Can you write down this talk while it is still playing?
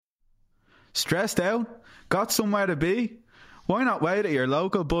Stressed out? Got somewhere to be? Why not wait at your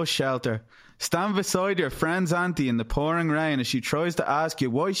local bus shelter? Stand beside your friend's auntie in the pouring rain as she tries to ask you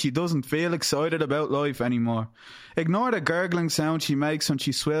why she doesn't feel excited about life anymore. Ignore the gurgling sound she makes when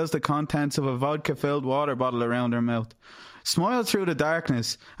she swills the contents of a vodka-filled water bottle around her mouth. Smile through the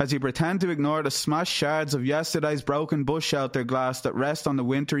darkness as you pretend to ignore the smashed shards of yesterday's broken bus shelter glass that rest on the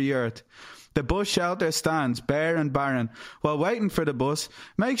wintry earth. The bus shelter stands bare and barren. While waiting for the bus,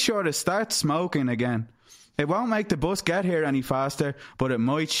 make sure to start smoking again. It won't make the bus get here any faster, but it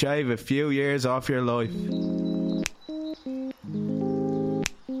might shave a few years off your life.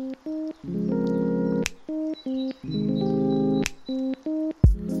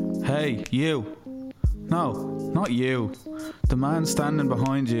 Hey, you. No, not you. The man standing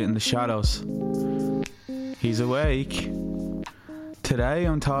behind you in the shadows. He's awake. Today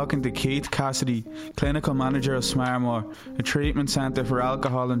I'm talking to Keith Cassidy, Clinical Manager of Smartmore, a treatment centre for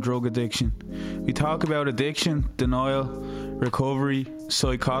alcohol and drug addiction. We talk about addiction, denial, recovery,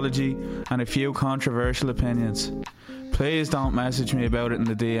 psychology and a few controversial opinions. Please don't message me about it in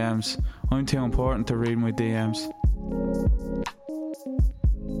the DMs. I'm too important to read my DMs.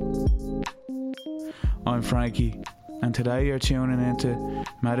 I'm Frankie, and today you're tuning into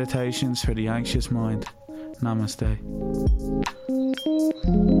Meditations for the Anxious Mind. Namaste.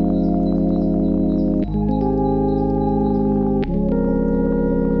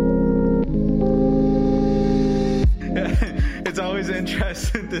 It's always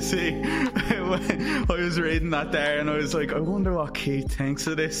interesting to see. I was reading that there and I was like, I wonder what Keith thinks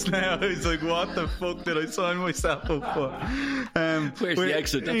of this now. I was like, what the fuck did I sign myself up for? Where's the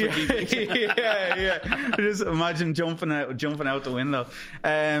exit? That's what he thinks. yeah. Just imagine jumping out the window.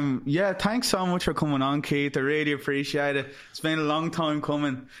 Thanks so much for coming on, Keith. I really appreciate it. It's been a long time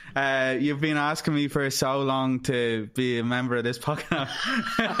coming. You've been asking me for so long to be a member of this podcast.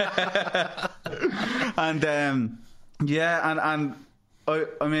 and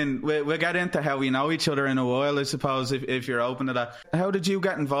I mean, we'll get into how we know each other in a while, I suppose, if you're open to that. How did you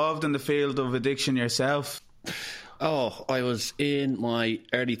get involved in the field of addiction yourself? Oh, I was in my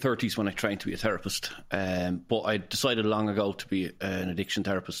early 30s when I trained to be a therapist, but I decided long ago to be an addiction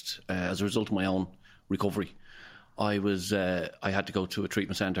therapist as a result of my own recovery. I had to go to a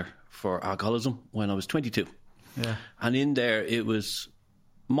treatment centre for alcoholism when I was 22. Yeah. And in there it was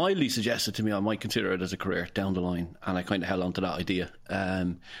mildly suggested to me I might consider it as a career down the line, and I kind of held on to that idea.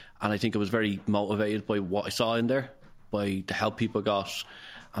 And I think I was very motivated by what I saw in there, by the help people got,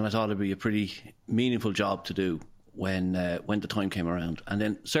 and I thought it'd be a pretty meaningful job to do when the time came around. And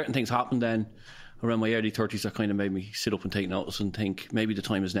then certain things happened then around my early 30s that kind of made me sit up and take notice and think maybe the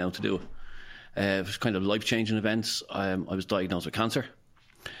time is now to do it. It was kind of life-changing events. I was diagnosed with cancer.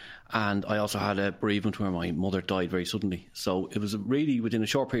 And I also had a bereavement where my mother died very suddenly. So it was really within a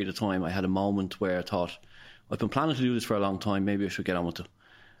short period of time, I had a moment where I thought, I've been planning to do this for a long time, maybe I should get on with it.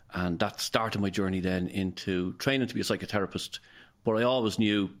 And that started my journey then into training to be a psychotherapist. But I always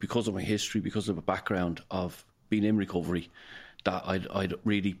knew, because of my history, because of a background of being in recovery, that I'd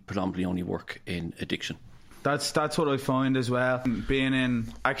really predominantly only work in addiction. That's what I find as well. Being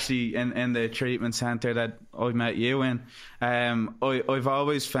in the treatment centre that I met you in, I've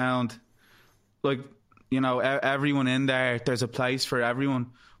always found, like, you know, everyone in there's a place for everyone,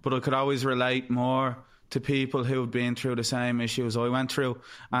 but I could always relate more to people who've been through the same issues I went through,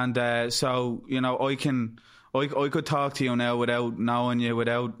 and so, you know, I could talk to you now without knowing you,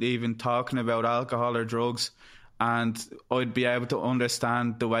 without even talking about alcohol or drugs, and I'd be able to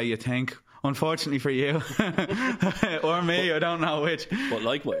understand the way you think. Unfortunately for you, or me, I don't know which. But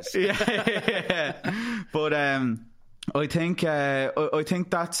likewise. yeah. But I think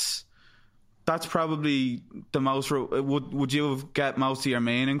that's probably the most. Would you get most of your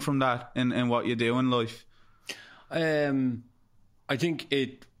meaning from that in what you do in life? I think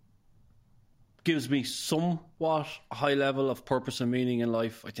it gives me somewhat a high level of purpose and meaning in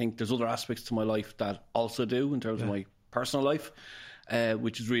life. I think there's other aspects to my life that also do in terms of my personal life.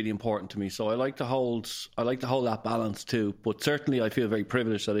 Which is really important to me. So I like to hold that balance too. But certainly I feel very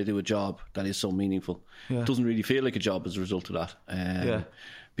privileged that I do a job that is so meaningful. Yeah. It doesn't really feel like a job as a result of that.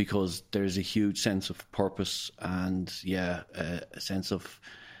 Because there's a huge sense of purpose and a sense of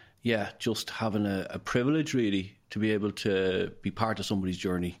just having a privilege really to be able to be part of somebody's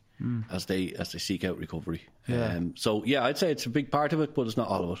journey as they seek out recovery. I'd say it's a big part of it, but it's not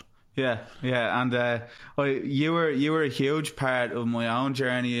all of it. Yeah, and you were a huge part of my own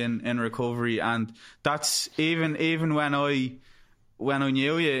journey in recovery, and that's even when I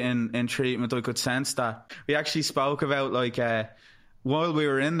knew you in treatment, I could sense that. We actually spoke about while we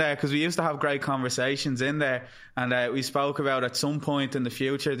were in there, because we used to have great conversations in there, and we spoke about at some point in the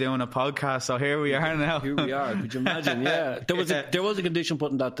future doing a podcast. So here we are now. Here we are. Could you imagine? Yeah, there was a condition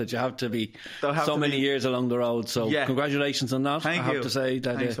put in that you have to be so many years along the road. So congratulations on that. Thank you. I you. have to say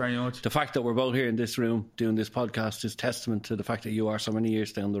that thanks very much. The fact that we're both here in this room doing this podcast is testament to the fact that you are so many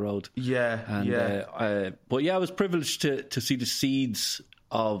years down the road. But I was privileged to see the seeds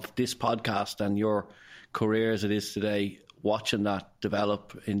of this podcast and your career as it is today, watching that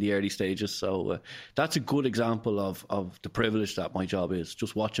develop in the early stages. So that's a good example of the privilege that my job is,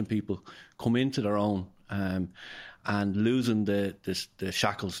 just watching people come into their own and losing the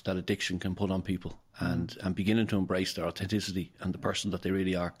shackles that addiction can put on people and beginning to embrace their authenticity and the person that they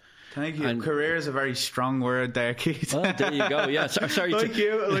really are. Thank you. And career is a very strong word there, Keith. Well, there you go. Yeah, sorry sorry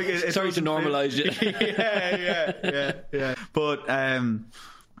to normalise you. yeah. But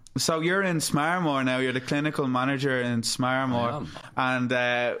so you're in Smarrmore now. You're the clinical manager in Smarrmore,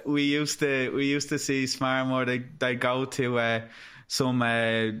 and we used to see Smarrmore. They go to some.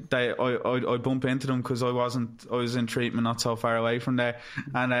 I bump into them because I was in treatment not so far away from there,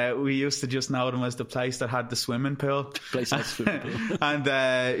 and we used to just know them as the place that had the swimming pool. And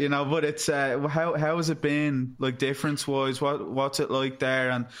but it's how has it been, like, difference wise? What's it like there?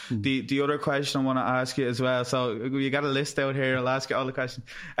 And the other question I want to ask you as well. So you got a list out here. I'll ask you all the questions.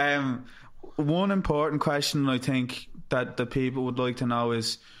 One important question I think that the people would like to know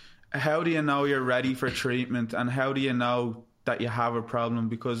is, how do you know you're ready for treatment, and how do you know that you have a problem?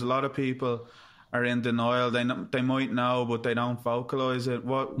 Because a lot of people are in denial. They might know, but they don't vocalise it.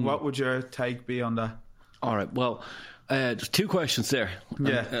 What would your take be on that? All right. Well, there's two questions there.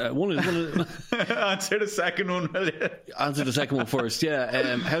 Yeah. One is answer the second one. Answer the second one first.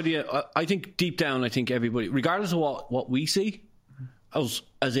 Yeah. How do you? I think deep down, I think everybody, regardless of what we see,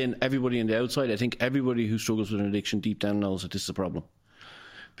 as in everybody on the outside, I think everybody who struggles with an addiction deep down knows that this is a problem.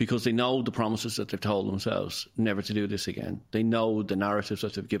 Because they know the promises that they've told themselves never to do this again. They know the narratives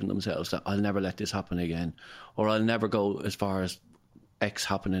that they've given themselves, that I'll never let this happen again, or I'll never go as far as X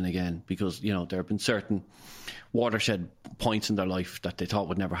happening again, because there have been certain watershed points in their life that they thought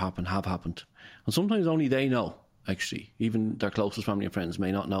would never happen have happened. And sometimes only they know, actually. Even their closest family and friends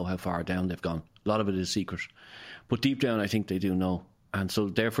may not know how far down they've gone. A lot of it is secret. But deep down, I think they do know. And so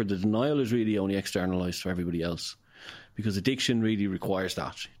therefore the denial is really only externalised for everybody else. Because addiction really requires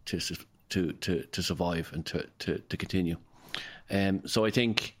that to survive and to continue. So I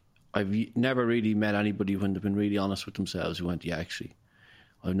think I've never really met anybody when they've been really honest with themselves who went, yeah, actually,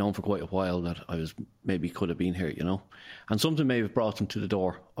 I've known for quite a while that I could have been here, And something may have brought them to the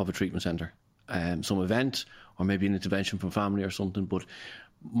door of a treatment centre, some event or maybe an intervention from family or something, but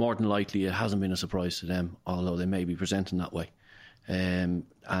more than likely it hasn't been a surprise to them, although they may be presenting that way.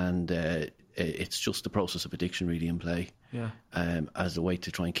 It's just the process of addiction really in play, as a way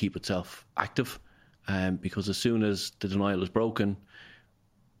to try and keep itself active, because as soon as the denial is broken,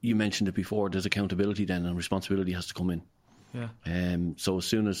 you mentioned it before, there's accountability then, and responsibility has to come in. So as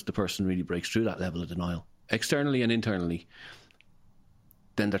soon as the person really breaks through that level of denial, externally and internally,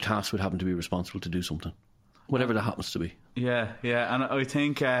 then they're tasked with having to be responsible to do something, whatever that happens to be. And I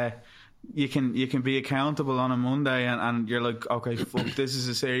think you can be accountable on a Monday and you're like, okay, fuck, this is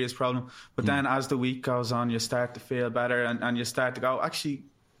a serious problem. But then as the week goes on, you start to feel better and you start to go, actually,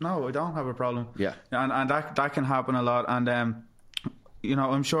 no, I don't have a problem. And that can happen a lot. And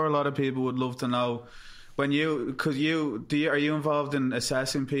I'm sure a lot of people would love to know, are you involved in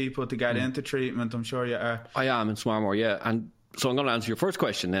assessing people to get into treatment? I'm sure you are. I am in Smarrmore, yeah. And so I'm going to answer your first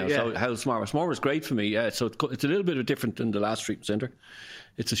question now. So how's Smarrmore? Smarrmore is great for me. Yeah, so it's a little bit different than the last treatment centre.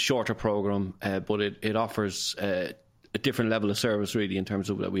 It's a shorter programme, but it offers a different level of service, really, in terms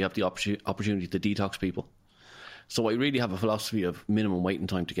of that we have the opportunity to detox people. So I really have a philosophy of minimum waiting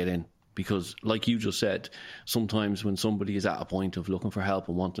time to get in, because, like you just said, sometimes when somebody is at a point of looking for help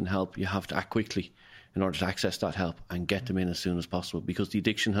and wanting help, you have to act quickly in order to access that help and get them in as soon as possible, because the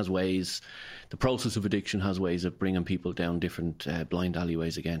process of addiction has ways of bringing people down different blind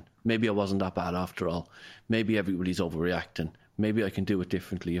alleyways again. Maybe I wasn't that bad after all. Maybe everybody's overreacting. Maybe I can do it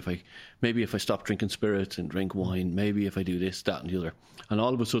differently. If I stop drinking spirits and drink wine, maybe if I do this, that and the other. And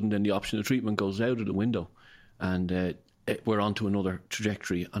all of a sudden then the option of treatment goes out of the window, and we're onto another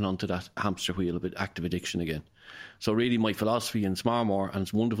trajectory and onto that hamster wheel of active addiction again. So really my philosophy in Smarrmore, and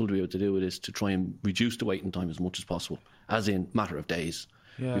it's wonderful to be able to do it, is to try and reduce the waiting time as much as possible, as in matter of days,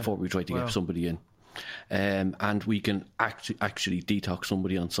 before we try to get somebody in. And we can actually detox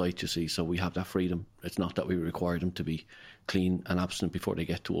somebody on site, you see, so we have that freedom. It's not that we require them to be clean and abstinent before they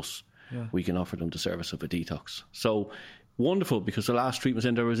get to us. We can offer them the service of a detox. So wonderful, because the last treatment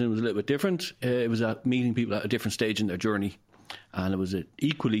centre I was in was a little bit different. It was meeting people at a different stage in their journey. And it was an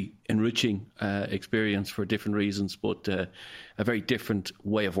equally enriching experience for different reasons, but a very different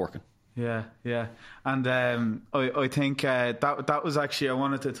way of working. Yeah, yeah. And I think that was actually, I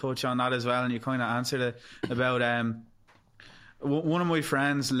wanted to touch on that as well, and you kind of answered it about one of my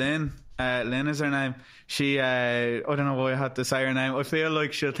friends, Lynn is her name. She, I don't know why I had to say her name. I feel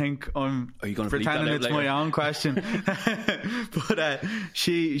like she'll think I'm pretending it's my own question. But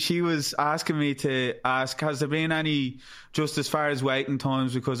she was asking me to ask, has there been any, just as far as waiting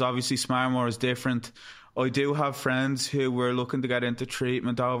times, because obviously Smartmore is different. I do have friends who were looking to get into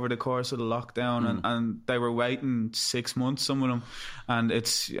treatment over the course of the lockdown, and they were waiting 6 months, some of them. And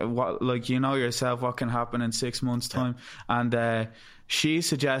it's like, you know yourself what can happen in 6 months' time. And she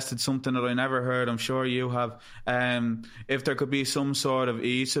suggested something that I never heard. I'm sure you have. If there could be some sort of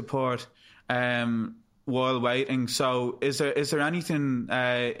e-support while waiting. So is there anything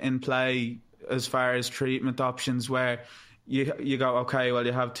in play as far as treatment options where you go, okay, well,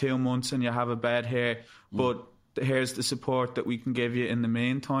 you have 2 months and you have a bed here, but here's the support that we can give you in the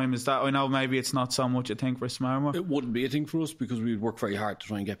meantime? Is that, I know maybe it's not so much a thing for Smartmore. It wouldn't be a thing for us because we'd work very hard to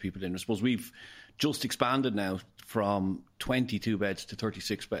try and get people in. I suppose we've just expanded now from 22 beds to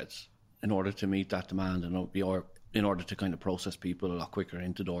 36 beds in order to meet that demand and in order to kind of process people a lot quicker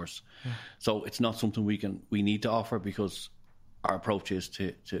into doors. Yeah. So it's not something we need to offer, because our approach is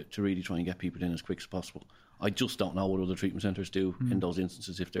to really try and get people in as quick as possible. I just don't know what other treatment centres do in those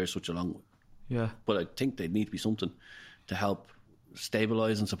instances if there's such a long. Yeah. But I think there'd need to be something to help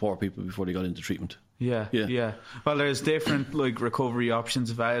stabilise and support people before they got into treatment. Yeah. Well, there's different like recovery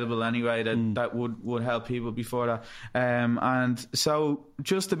options available anyway that would help people before that. And so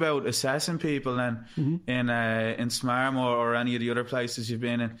just about assessing people then in Smartmore or any of the other places you've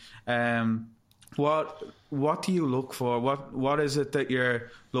been in, what do you look for? What is it that you're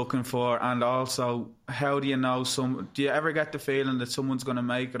looking for? And also, how do you know do you ever get the feeling that someone's going to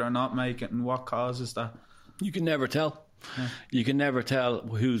make it or not make it, and what causes that? You can never tell. Yeah. You can never tell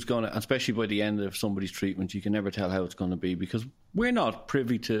who's going to, especially by the end of somebody's treatment, you can never tell how it's going to be, because we're not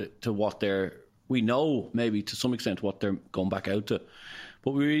privy to what we know maybe to some extent what they're going back out to,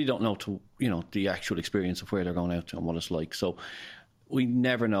 but we really don't know the actual experience of where they're going out to and what it's like. So we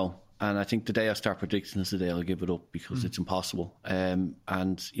never know. And I think the day I start predicting is the day I'll give it up, because it's impossible. And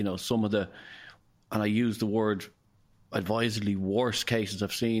some of and I use the word advisedly, worst cases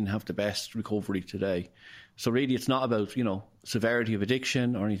I've seen have the best recovery today. So really it's not about, severity of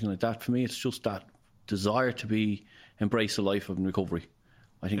addiction or anything like that. For me, it's just that desire to embrace a life of recovery.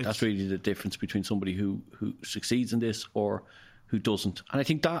 I think that's really the difference between somebody who succeeds in this or who doesn't. And I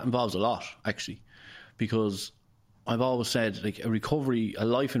think that involves a lot, actually, because I've always said, like, a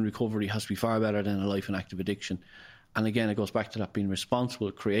life in recovery has to be far better than a life in active addiction. And again, it goes back to that being responsible,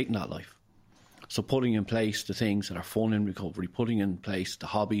 creating that life. So putting in place the things that are fun in recovery, putting in place the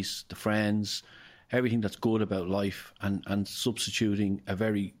hobbies, the friends, everything that's good about life, and substituting a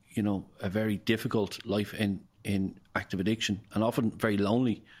very difficult life in active addiction, and often very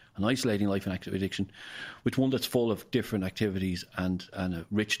lonely and isolating life in active addiction, with one that's full of different activities and a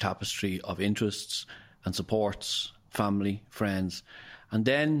rich tapestry of interests and supports, family, friends. And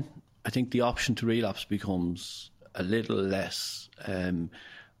then I think the option to relapse becomes a little less,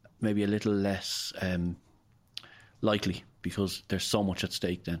 likely, because there's so much at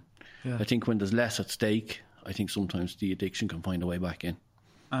stake then. Yeah. I think when there's less at stake, I think sometimes the addiction can find a way back in.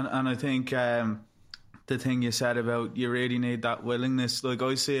 And I think the thing you said about you really need that willingness, like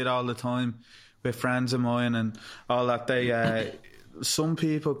I see it all the time with friends of mine and all that. They some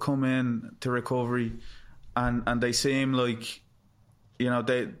people come in to recovery and they seem like,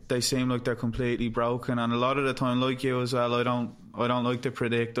 they seem like they're completely broken, and a lot of the time, like you as well, I don't like to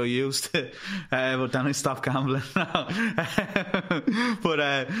predict. I used to, but then I stopped gambling now.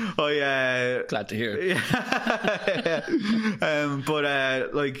 But glad to hear it.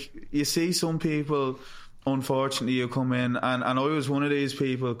 But like, you see some people, unfortunately, you come in, and I was one of these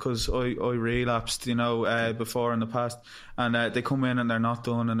people, because I relapsed, before in the past, and they come in and they're not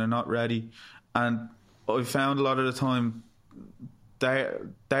done and they're not ready, and I found a lot of the time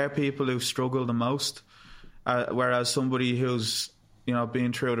they're people who struggle the most, whereas somebody who's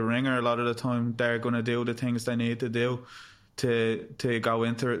been through the ringer, a lot of the time they're going to do the things they need to do to go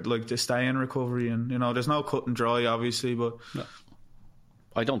into it, like to stay in recovery. And there's no cut and dry, obviously, but no,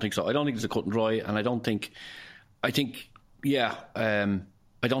 I don't think so. I don't think there's a cut and dry, and I don't think I've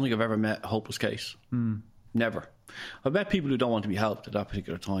ever met a hopeless case. Never. I've met people who don't want to be helped at that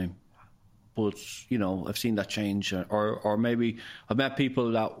particular time, but I've seen that change, or maybe I've met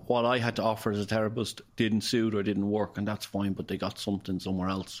people that what I had to offer as a therapist didn't suit or didn't work, and that's fine, but they got something somewhere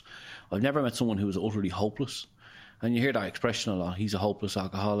else. I've never met someone who was utterly hopeless, And you hear that expression a lot. He's a hopeless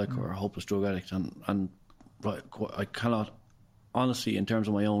alcoholic or a hopeless drug addict. And right, I cannot, honestly, in terms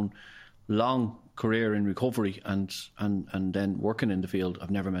of my own long career in recovery and then working in the field,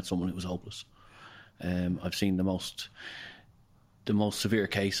 I've never met someone who was hopeless. I've seen the most severe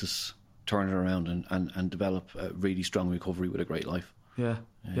cases turn it around and develop a really strong recovery with a great life. Yeah,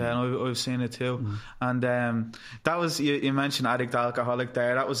 and I've seen it too. And that was, you mentioned addict alcoholic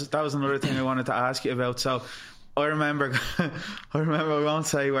there. That was another thing I wanted to ask you about. So I remember I won't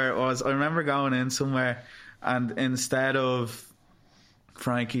say where it was. I remember going in somewhere, and instead of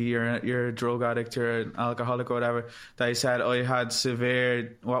Frankie, you're a drug addict, you're an alcoholic or whatever, they said I had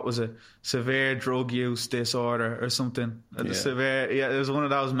severe drug use disorder or something. It was one of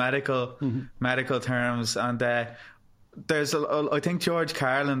those medical terms. And I think George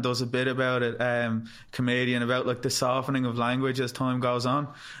Carlin does a bit about it, comedian, about like the softening of language as time goes on,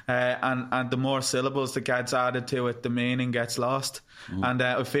 and the more syllables that gets added to it, the meaning gets lost. And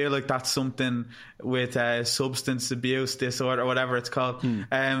I feel like that's something with substance abuse disorder or whatever it's called.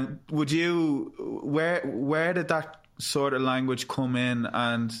 Would you, where did that sort of language come in,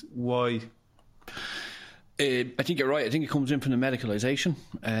 and why? I think you're right. I think it comes in from the medicalisation.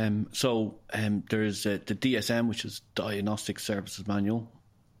 There's the DSM, which is Diagnostic Services Manual,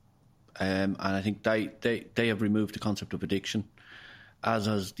 and I think they have removed the concept of addiction, as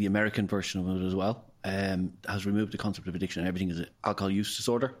has the American version of it as well. Has removed the concept of addiction, and everything is alcohol use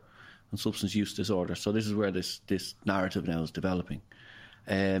disorder and substance use disorder. So this is where this narrative now is developing.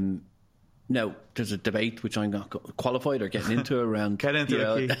 Now, there's a debate which I'm not qualified or getting into around how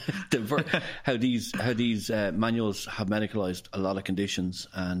these manuals have medicalised a lot of conditions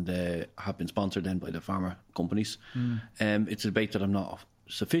and have been sponsored then by the pharma companies. It's a debate that I'm not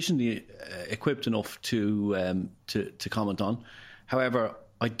sufficiently equipped enough to comment on. However,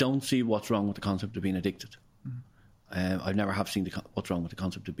 I don't see what's wrong with the concept of being addicted. I've never have seen what's wrong with the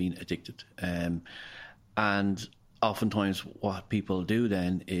concept of being addicted. And oftentimes what people do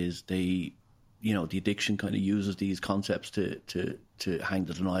then is the addiction kind of uses these concepts to hang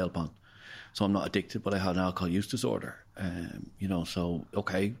the denial upon. So I'm not addicted, but I had an alcohol use disorder. So,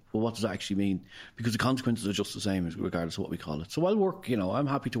 okay, well, what does that actually mean? Because the consequences are just the same regardless of what we call it. So I'll work, I'm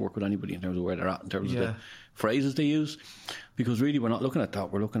happy to work with anybody in terms of where they're at, in terms of the phrases they use. Because really we're not looking at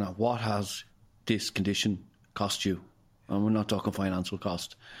that. We're looking at what has this condition cost you. And we're not talking financial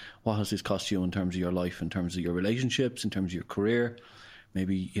cost. What has this cost you in terms of your life, in terms of your relationships, in terms of your career?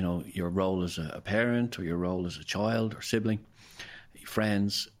 Maybe, your role as a parent, or your role as a child or sibling,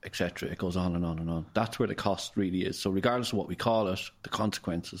 friends, etc. It goes on and on and on. That's where the cost really is. So regardless of what we call it, the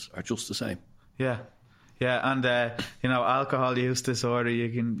consequences are just the same. Yeah, and alcohol use disorder.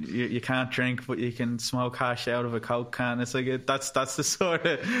 You can't drink, but you can smoke hash out of a Coke can. It's like that's the sort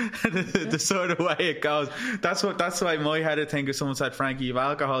of the sort of way it goes. That's why my head would think if someone said, Frankie, you've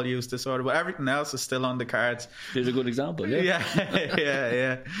alcohol use disorder, but everything else is still on the cards. There's a good example. Yeah.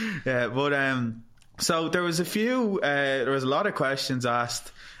 But so there was there was a lot of questions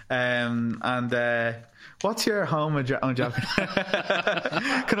asked, and. What's your home address? I'm joking. Can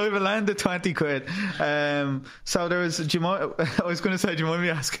I have a lend of 20 quid? So there was, I was going to say, do you mind me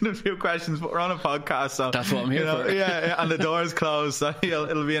asking a few questions, but we're on a podcast, so that's what I'm here for. Yeah, and the door's closed, so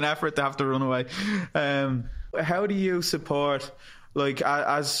it'll be an effort to have to run away. How do you support, like,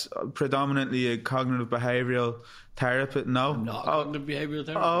 as predominantly a cognitive behavioural therapist? No, I'm not a cognitive behavioural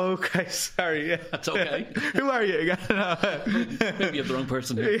therapist. Oh, okay, sorry. Yeah. That's okay. Who are you again? Maybe you have the wrong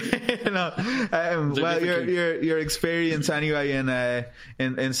person here. Well, your experience anyway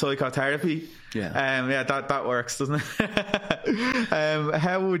in psychotherapy. Yeah. That works, doesn't it?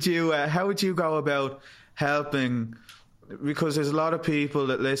 How would you go about helping? Because there's a lot of people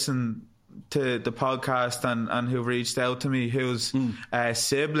that listen to the podcast and who've reached out to me whose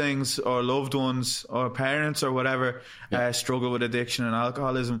siblings or loved ones or parents or whatever struggle with addiction and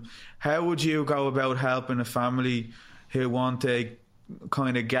alcoholism. How would you go about helping a family who want to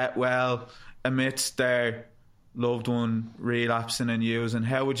kind of get well amidst their loved one relapsing and using?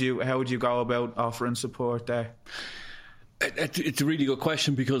 How would you go about offering support there? It's a really good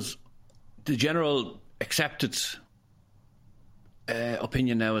question, because the general accepted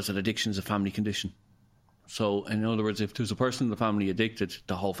opinion now is that addiction is a family condition. So, in other words, if there's a person in the family addicted,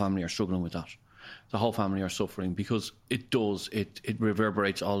 the whole family are struggling with that. The whole family are suffering, because it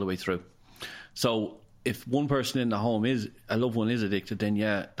reverberates all the way through. So, if one person in the home a loved one is addicted, then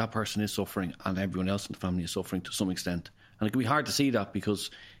that person is suffering, and everyone else in the family is suffering to some extent. And it can be hard to see that,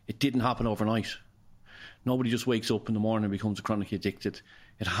 because it didn't happen overnight. Nobody just wakes up in the morning and becomes chronically addicted.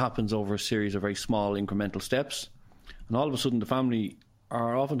 It happens over a series of very small incremental steps. And all of a sudden the family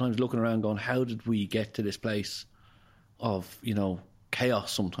are oftentimes looking around going, how did we get to this place?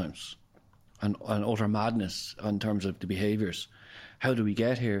 chaos sometimes and utter madness in terms of the behaviours. How do we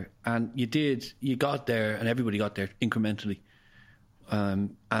get here? And you got there, and everybody got there incrementally.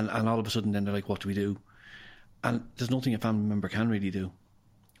 And all of a sudden then they're like, what do we do? And there's nothing a family member can really do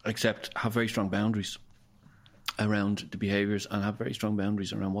except have very strong boundaries around the behaviours and have very strong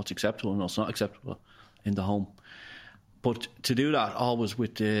boundaries around what's acceptable and what's not acceptable in the home. But to do that always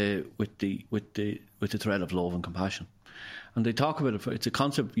with the thread of love and compassion. And they talk about it. It's a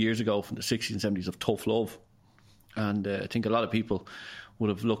concept years ago from the 60s and 70s of tough love. And I think a lot of people would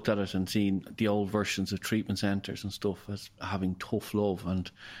have looked at it and seen the old versions of treatment centres and stuff as having tough love. And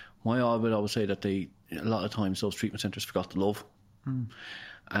I would always say that a lot of times those treatment centres forgot the love.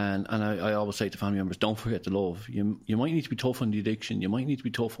 And I always say to family members, don't forget the love. You might need to be tough on the addiction. You might need to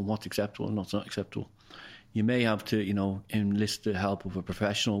be tough on what's acceptable and what's not acceptable. You may have to, enlist the help of a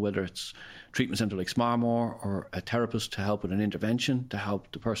professional, whether it's a treatment centre like Smartmore or a therapist to help with an intervention to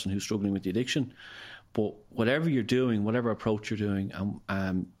help the person who's struggling with the addiction. But whatever you're doing, whatever approach you're doing,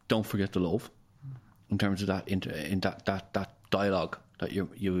 don't forget the love in terms of that that dialogue that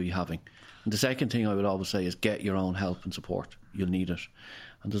you're having. And the second thing I would always say is get your own help and support. You'll need it.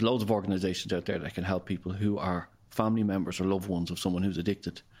 And there's loads of organisations out there that can help people who are family members or loved ones of someone who's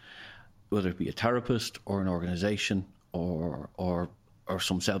addicted, whether it be a therapist or an organisation or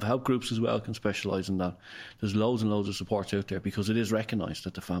some self-help groups as well can specialise in that. There's loads and loads of supports out there because it is recognised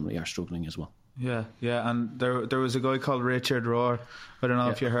that the family are struggling as well. Yeah, and there was a guy called Richard Rohr. I don't know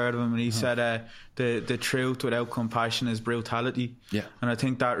if you heard of him, and he said the truth without compassion is brutality. Yeah, and I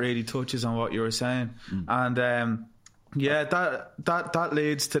think that really touches on what you were saying. And that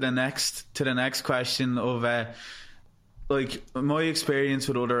leads to the next question of like my experience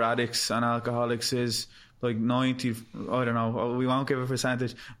with other addicts and alcoholics is like 90, I don't know, we won't give a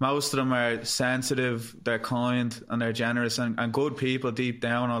percentage. Most of them are sensitive, they're kind and they're generous and good people deep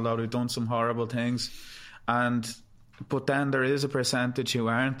down, although they've done some horrible things. But then there is a percentage who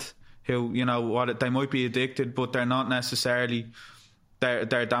aren't, who, they might be addicted, but they're not necessarily,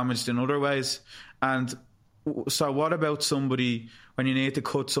 they're damaged in other ways. And so what about somebody, when you need to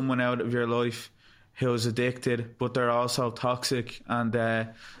cut someone out of your life who's addicted, but they're also toxic and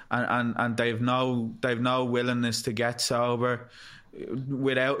they've no willingness to get sober,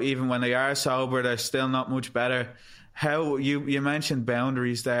 without, even when they are sober, they're still not much better. How you mentioned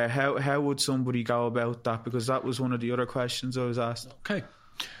boundaries there. How would somebody go about that? Because that was one of the other questions I was asked. Okay,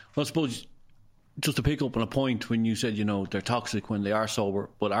 well, I suppose just to pick up on a point when you said they're toxic when they are sober,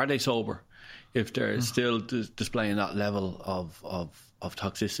 but are they sober if they're still displaying that level of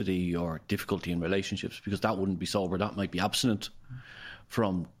toxicity or difficulty in relationships? Because that wouldn't be sober. That might be abstinent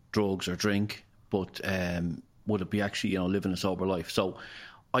from drugs or drink, but would it be actually living a sober life? So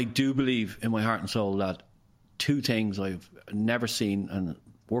I do believe in my heart and soul that two things I've never seen, and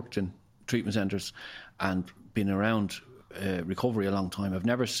worked in treatment centres and been around recovery a long time, I've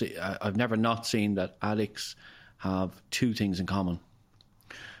never not seen that addicts have two things in common.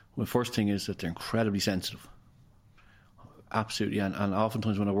 The first thing is that they're incredibly sensitive. Absolutely, and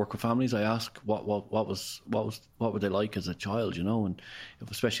oftentimes when I work with families, I ask what were they like as a child, and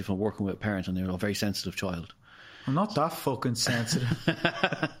especially if I'm working with a parent and they're a very sensitive child. I'm not that fucking sensitive.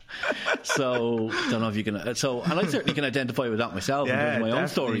 So don't know if you can. And I certainly can identify with that myself in terms of my own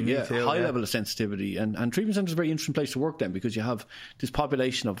story. Yeah, high level of sensitivity, and treatment centres is a very interesting place to work then, because you have this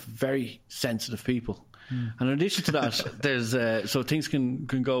population of very sensitive people. And in addition to that, there's so things can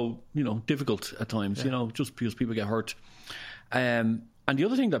go difficult at times, just because people get hurt. And the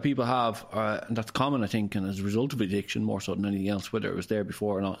other thing that people have, and that's common, I think, and as a result of addiction more so than anything else, whether it was there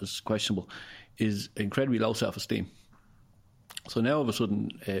before or not is questionable, is incredibly low self-esteem. So now all of a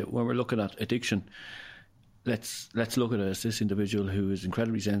sudden, when we're looking at addiction, let's look at it as this individual who is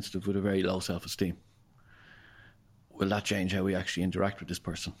incredibly sensitive with a very low self-esteem. Will that change how we actually interact with this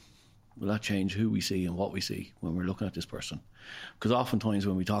person? Will that change who we see and what we see when we're looking at this person? Because oftentimes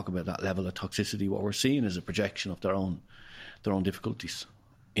when we talk about that level of toxicity, what we're seeing is a projection of their own difficulties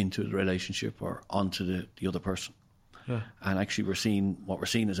into the relationship or onto the other person. Yeah. And actually what we're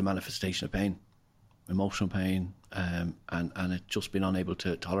seeing is a manifestation of pain, emotional pain, and it just being unable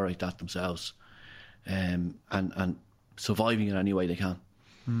to tolerate that themselves, and surviving in any way they can.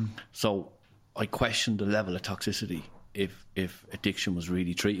 So I question the level of toxicity if addiction was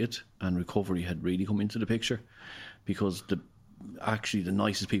really treated and recovery had really come into the picture, because the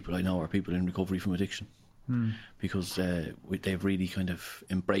nicest people I know are people in recovery from addiction. Because they've really kind of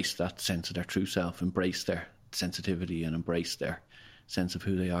embraced that sense of their true self, embraced their sensitivity and embraced their sense of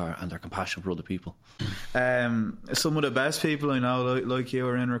who they are and their compassion for other people. Some of the best people I know, like you,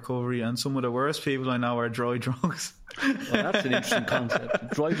 are in recovery, and some of the worst people I know are dry drunks. Well, that's an interesting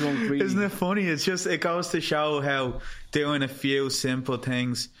concept. Dry drunk, really. Isn't it funny? It goes to show how doing a few simple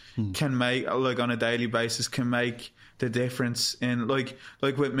things can make, like on a daily basis, can make the difference in, like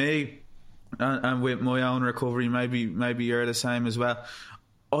with me and with my own recovery. Maybe you're the same as well.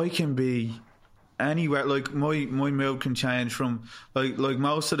 I can be anywhere, like my mood can change from like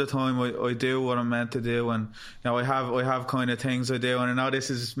most of the time I do what I'm meant to do, and I have kind of things I do, and I know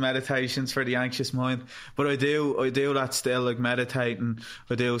this is meditations for the anxious mind, but I do that still, like meditating.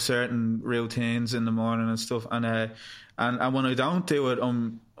 I do certain routines in the morning and stuff, and when I don't do it,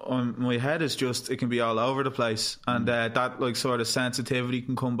 my head is just, it can be all over the place, and that like sort of sensitivity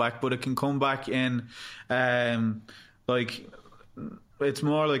can come back, but it can come back in like, it's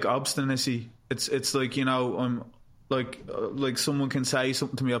more like obstinacy. It's like, I'm like someone can say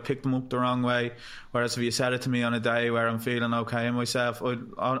something to me, I'll pick them up the wrong way. Whereas if you said it to me on a day where I'm feeling okay in myself,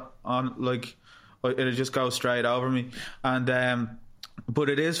 it'll just go straight over me. And but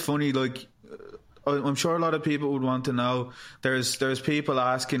it is funny, like I'm sure a lot of people would want to know. There's people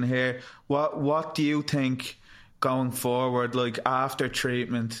asking here, what do you think going forward, like after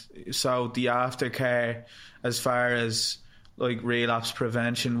treatment? So the aftercare, as far as like relapse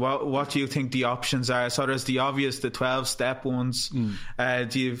prevention, what do you think the options are? So there's the obvious, the 12-step ones. What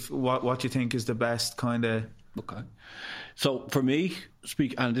do you think is the best kind of? Okay, so for me,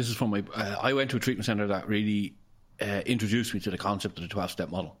 and this is from my, I went to a treatment centre that really introduced me to the concept of the 12-step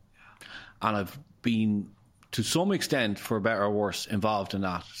model, and I've been, to some extent, for better or worse, involved in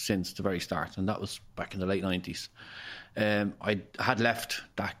that since the very start, and that was back in the late 90s. I had left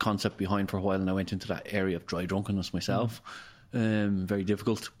that concept behind for a while, and I went into that area of dry drunkenness myself. Very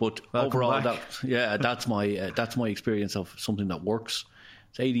difficult, but Welcome overall, back. that's my experience of something that works.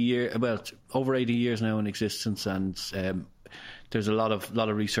 It's over 80 years now in existence, and there's a lot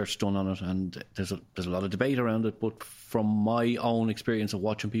of research done on it, and there's a lot of debate around it. But from my own experience of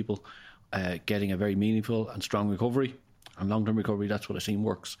watching people getting a very meaningful and strong recovery and long-term recovery, that's what I've seen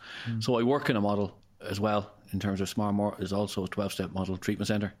works. So I work in a model as well, in terms of Smarmore is also a 12-step model treatment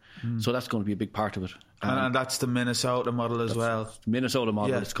centre. So that's going to be a big part of it. And that's the Minnesota model as well. The Minnesota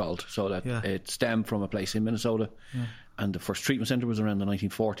model, it's called. So that it stemmed from a place in Minnesota. And the first treatment centre was around the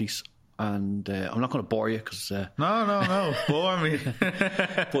 1940s. And I'm not going to bore you because... No, bore me.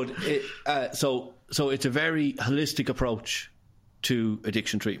 But so it's a very holistic approach to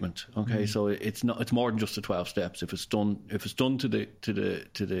addiction treatment. Okay, so it's more than just the 12 steps. If it's done to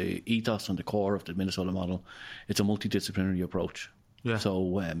the ethos and the core of the Minnesota model, it's a multidisciplinary approach. Yeah.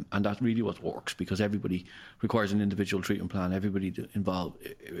 So and that's really what works, because everybody requires an individual treatment plan. Everybody involved,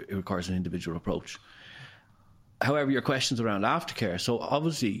 it requires an individual approach. However, your questions around aftercare. So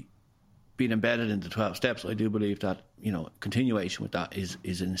obviously, being embedded in the 12 steps, I do believe that continuation with that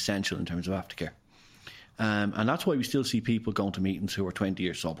is an essential in terms of aftercare. And that's why we still see people going to meetings who are 20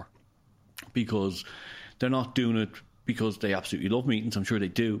 years sober, because they're not doing it because they absolutely love meetings. I'm sure they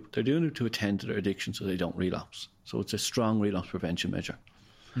do. They're doing it to attend to their addiction so they don't relapse. So it's a strong relapse prevention measure.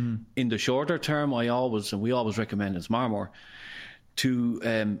 In the shorter term, we always recommend as Smarmore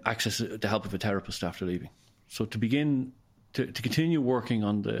to access the help of a therapist after leaving. So to begin to continue working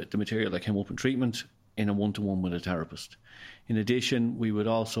on the material that came up in treatment in a one-to-one with a therapist. In addition, we would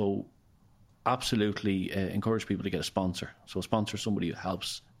also absolutely encourage people to get a sponsor. So a sponsor is somebody who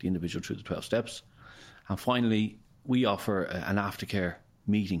helps the individual through the 12 steps. And finally, we offer an aftercare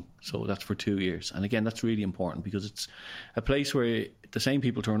meeting. So that's for 2 years. And again, that's really important, because it's a place where the same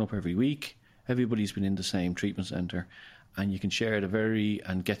people turn up every week. Everybody's been in the same treatment centre, and you can share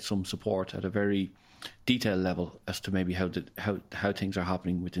and get some support at a very detailed level as to maybe how things are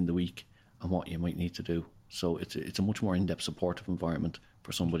happening within the week and what you might need to do. So it's a much more in-depth supportive environment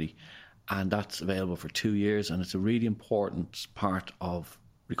for somebody. And that's available for 2 years, and it's a really important part of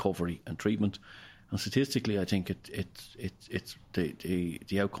recovery and treatment. And statistically, I think it's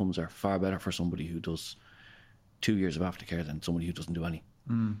the outcomes are far better for somebody who does 2 years of aftercare than somebody who doesn't do any.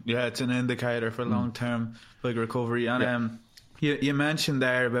 Yeah, it's an indicator for long-term recovery. And you mentioned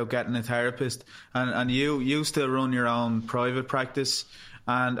there about getting a therapist, and you still run your own private practice.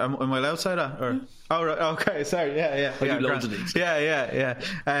 And am I allowed to say that? Or? Oh, right, okay, sorry. Yeah. I do loads of these.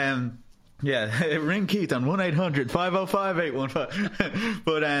 Yeah, ring Keith on 1-800-505-815.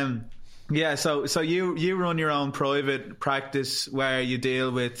 But so you run your own private practice where you deal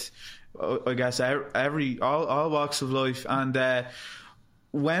with, I guess, all walks of life. And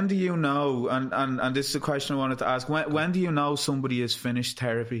when do you know? And this is a question I wanted to ask. When do you know somebody has finished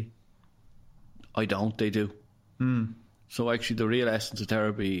therapy? I don't. They do. So actually, the real essence of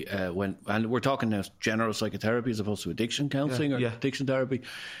therapy, and we're talking now general psychotherapy as opposed to addiction counselling or addiction therapy.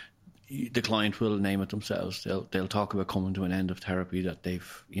 The client will name it themselves. They'll talk about coming to an end of therapy, that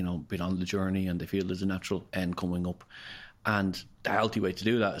they've been on the journey and they feel there's a natural end coming up. And the healthy way to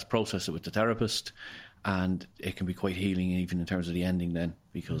do that is process it with the therapist, and it can be quite healing even in terms of the ending then,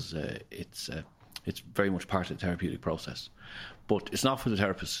 because it's very much part of the therapeutic process. But it's not for the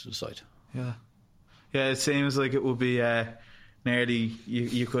therapist to decide. Yeah, it seems like it would be nearly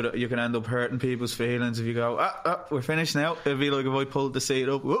you could end up hurting people's feelings if you go, we're finished now. It'd be like if I pulled the seat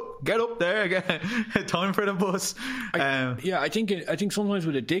up, get up there again, time for the bus. I think sometimes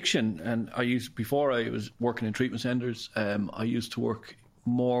with addiction, and before I was working in treatment centres, I used to work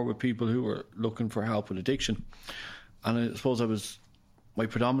more with people who were looking for help with addiction, and I suppose my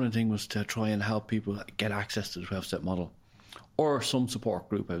predominant thing was to try and help people get access to the 12-step model or some support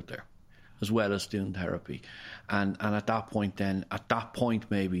group out there, as well as doing therapy. And at that point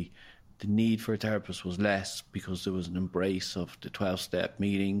maybe the need for a therapist was less, because there was an embrace of the 12-step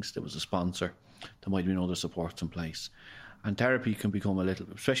meetings, there was a sponsor, there might have been other supports in place. And therapy can become a little,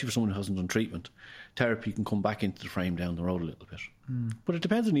 especially for someone who hasn't done treatment, therapy can come back into the frame down the road a little bit. But it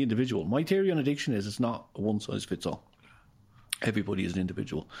depends on the individual. My theory on addiction is it's not a one-size-fits-all. Everybody is an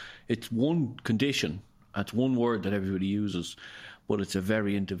individual. It's one condition, it's one word that everybody uses, but it's a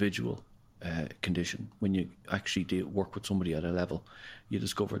very individual condition. When you actually work with somebody at a level, you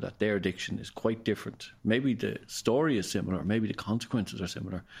discover that their addiction is quite different. Maybe the story is similar, maybe the consequences are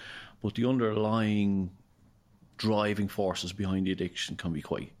similar, but the underlying driving forces behind the addiction can be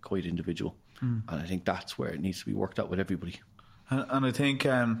quite individual. And I think that's where it needs to be worked out with everybody. And I think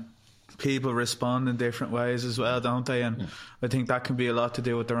people respond in different ways as well, don't they? And I think that can be a lot to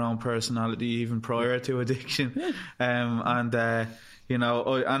do with their own personality, even prior to addiction. And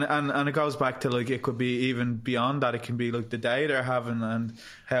it goes back to, like, it could be even beyond that. It can be like the day they're having and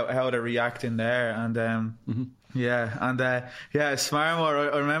how they're reacting there. And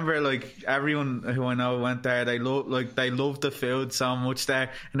Smartmore, I remember, like, everyone who I know went there, they loved the food so much there.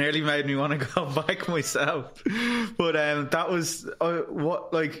 It nearly made me want to go back myself. But that was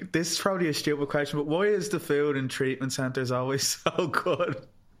this is probably a stupid question, but why is the food in treatment centres always so good?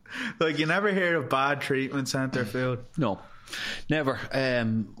 Like, you never hear of bad treatment centre food. No. Never.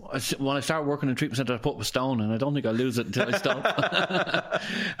 When I started working in a treatment centre, I put up a stone, and I don't think I'll lose it until I stop.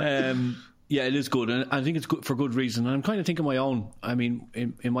 Yeah, it is good, and I think it's good for good reason. And I'm kind of thinking my own. I mean,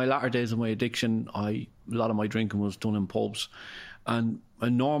 in my latter days of my addiction, a lot of my drinking was done in pubs, and a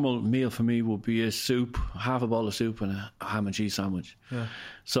normal meal for me would be a soup, half a bowl of soup, and a ham and cheese sandwich. Yeah.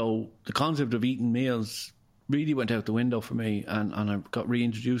 So the concept of eating meals really went out the window for me, and I got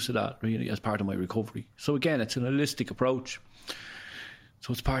reintroduced to that really as part of my recovery. So again, it's an holistic approach.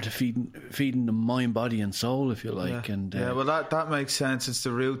 So it's part of feeding the mind, body and soul, if you like. Yeah. And well, that makes sense. It's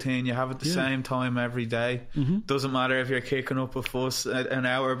the routine. You have it the same time every day. Doesn't matter if you're kicking up a fuss an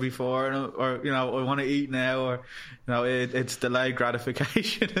hour before, or I want to eat now, or it's delayed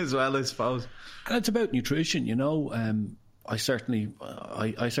gratification as well, I suppose. And it's about nutrition, I certainly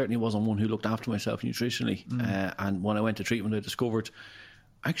wasn't one who looked after myself nutritionally, and when I went to treatment, I discovered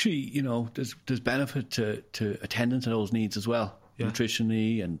actually, there's benefit to attending to those needs as well,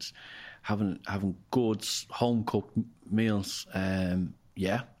 nutritionally, and having good home cooked meals.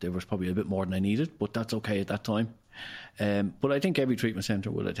 There was probably a bit more than I needed, but that's okay at that time. But I think every treatment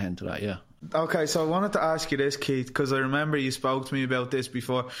centre will attend to that. Okay, so I wanted to ask you this, Keith, because I remember you spoke to me about this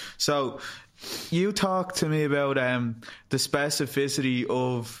before. So you talked to me about the specificity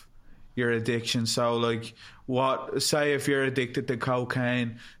of your addiction. So, like, say if you're addicted to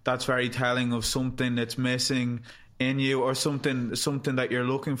cocaine, that's very telling of something that's missing in you, or something that you're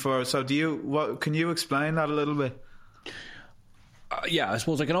looking for. So can you explain that a little bit? I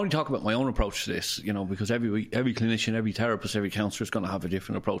suppose I can only talk about my own approach to this, because every clinician, every therapist, every counsellor is going to have a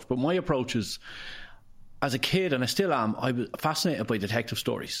different approach. But my approach is, as a kid, and I still am, I was fascinated by detective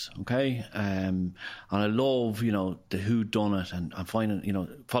stories, okay? And I love, the whodunit and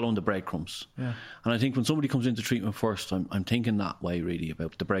finding, following the breadcrumbs. Yeah. And I think when somebody comes into treatment first, I'm thinking that way, really,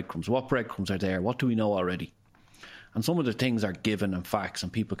 about the breadcrumbs. What breadcrumbs are there? What do we know already? And some of the things are given and facts,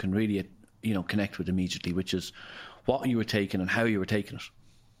 and people can really, connect with immediately, which is what you were taking and how you were taking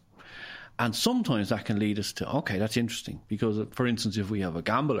it. And sometimes that can lead us to, okay, that's interesting. Because, for instance, if we have a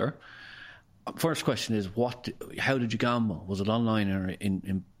gambler, first question is, how did you gamble? Was it online or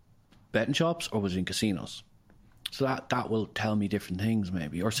in betting shops, or was it in casinos? So that will tell me different things,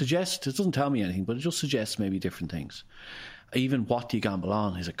 maybe. Or suggest, it doesn't tell me anything, but it just suggests maybe different things. Even what do you gamble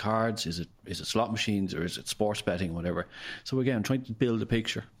on? Is it cards? Is it slot machines? Or is it sports betting, whatever? So again, I'm trying to build a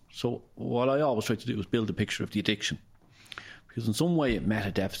picture. So what I always try to do is build a picture of the addiction. because in some way it met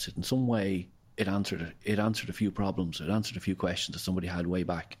a deficit. In some way it answered a few problems. It answered a few questions that somebody had way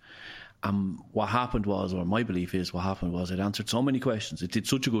back. What happened was, or my belief is, what happened was it answered so many questions. It did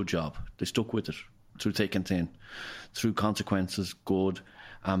such a good job. They stuck with it through thick and thin, through consequences, good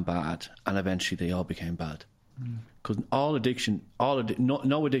and bad, and eventually they all became bad. Because no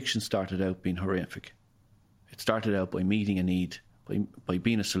addiction started out being horrific. It started out by meeting a need, by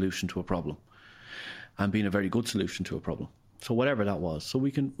being a solution to a problem, and being a very good solution to a problem. So whatever that was, so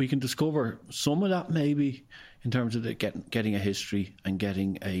we can discover some of that maybe in terms of getting a history and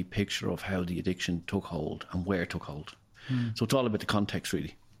getting a picture of how the addiction took hold and where it took hold. So it's all about the context,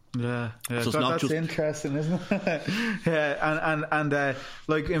 really. Yeah. So it's that's interesting, isn't it? Yeah, and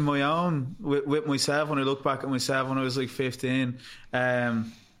like in my own with myself, when I look back at myself when I was like 15,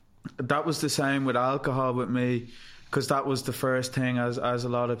 that was the same with alcohol with me. Because that was the first thing, as a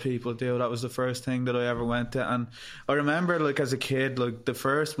lot of people do. That was the first thing that I ever went to, and I remember, like as a kid, like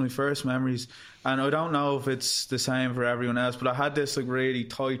my first memories. And I don't know if it's the same for everyone else, but I had this like really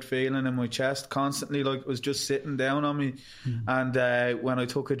tight feeling in my chest constantly, like it was just sitting down on me. And when I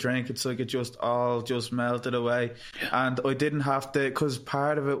took a drink, it's like it just all melted away. And I didn't have to, because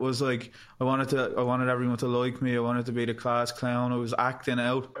part of it was like I wanted everyone to like me. I wanted to be the class clown. I was acting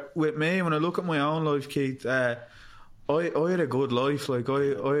out. With me, when I look at my own life, Keith. I had a good life. Like I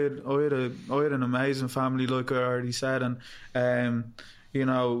had an amazing family, like I already said, and you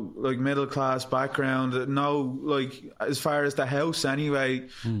know, like middle class background. No, like as far as the house anyway,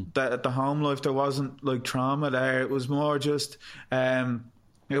 that the home life, there wasn't like trauma there. It was more just it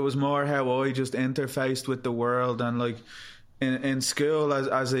was more how I just interfaced with the world. And like in school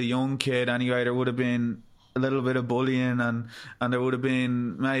as a young kid anyway, there would have been a little bit of bullying, and there would have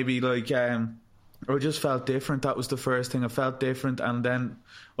been maybe like I just felt different. That was the first thing. I felt different, and then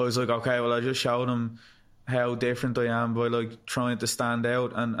I was like, okay, well, I just showed them how different I am by like trying to stand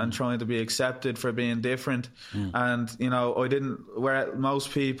out and trying to be accepted for being different. And you know, I didn't, where most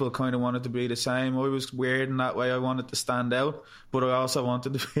people kind of wanted to be the same. I was weird in that way. I wanted to stand out, but I also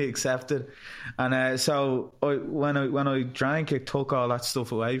wanted to be accepted. And so when I drank, it took all that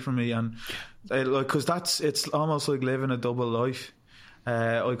stuff away from me. And because it's almost like living a double life.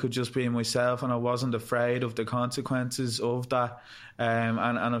 I could just be myself, and I wasn't afraid of the consequences of that, and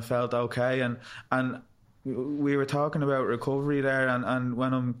I felt okay. And we were talking about recovery there, and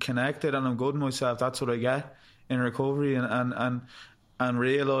when I'm connected and I'm good with myself, that's what I get in recovery, and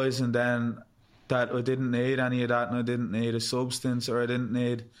realising then that I didn't need any of that, and I didn't need a substance, or I didn't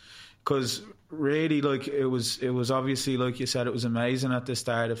need, because really, like it was obviously, like you said, it was amazing at the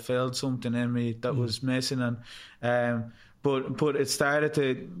start. It filled something in me that was missing, and But it started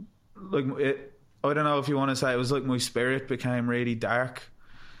to, like, I don't know if you want to say, it was like my spirit became really dark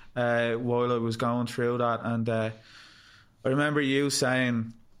while I was going through that. And I remember you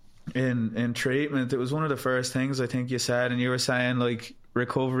saying in treatment, it was one of the first things I think you said, and you were saying like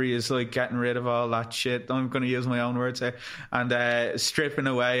recovery is like getting rid of all that shit. I'm going to use my own words here, and stripping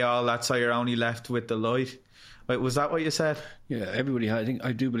away all that so you're only left with the light. Wait, was that what you said? Yeah, I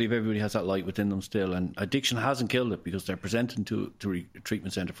do believe everybody has that light within them still, and addiction hasn't killed it because they're presenting to a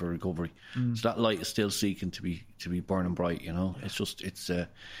treatment centre for recovery. So that light is still seeking to be burning bright. You know, it's just it's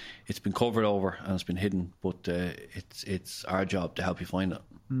been covered over and it's been hidden, but it's our job to help you find it.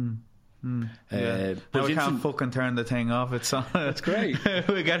 Yeah. Now we can't fucking turn the thing off. It's on. That's great.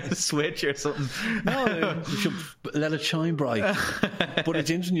 We got a switch or something. No, we should let it shine bright. But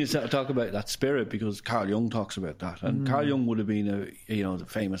it's interesting you talk about that spirit, because Carl Jung talks about that, and Carl Jung would have been the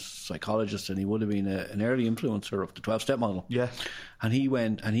famous psychologist, and he would have been an early influencer of the 12-step model. Yeah, and he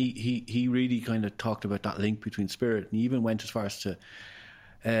went and he really kind of talked about that link between spirit, and he even went as far as to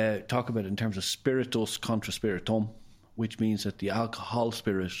talk about it in terms of spiritus contra spiritum, which means that the alcohol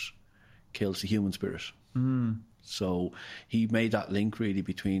spirit kills the human spirit. So he made that link really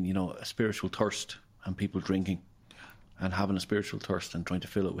between, you know, a spiritual thirst and people drinking and having a spiritual thirst and trying to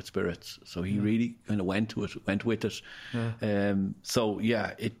fill it with spirits. So he really kind of went with it. So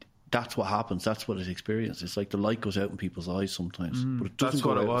yeah, that's what happens. That's what it experienced. It's like the light goes out in people's eyes sometimes, but it doesn't. That's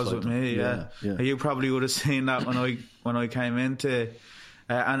what it was with me. Yeah. You probably would have seen that when I came into,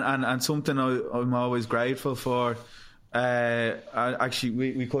 and something I'm always grateful for. Actually,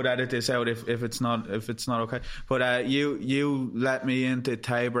 we could edit this out if it's not okay. But you let me into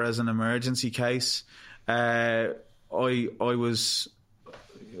Tabor as an emergency case. I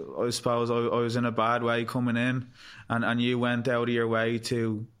suppose I was in a bad way coming in, and you went out of your way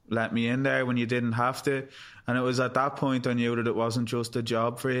to let me in there when you didn't have to. And it was at that point I knew that it wasn't just a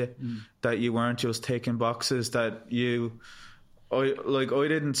job for you, that you weren't just ticking boxes, that I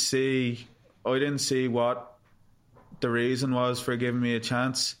didn't see what the reason was for giving me a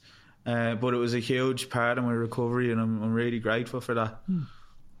chance. But it was a huge part of my recovery, and I'm really grateful for that.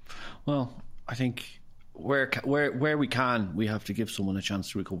 Well, I think where we can, we have to give someone a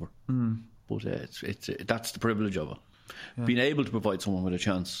chance to recover. But that's the privilege of it. Yeah. Being able to provide someone with a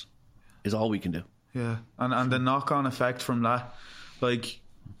chance is all we can do. Yeah, and the knock-on effect from that, like,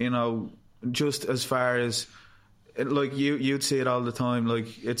 you know, just as far as, like, you'd see it all the time,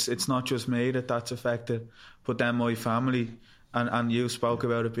 like, it's not just me that's affected, but then my family, and you spoke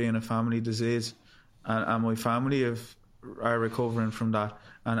about it being a family disease, and my family are recovering from that,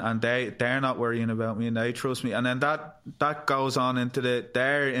 and they're not worrying about me, and they trust me, and then that goes on into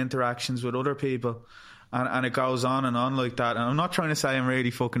their interactions with other people. And it goes on and on like that. And I'm not trying to say I'm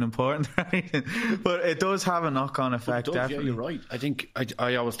really fucking important or anything, but it does have a knock-on effect, definitely. Yeah, you're right. I think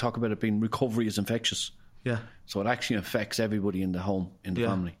I always talk about it being recovery is infectious. Yeah. So it actually affects everybody in the home, in the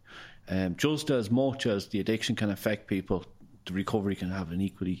family. Just as much as the addiction can affect people, the recovery can have an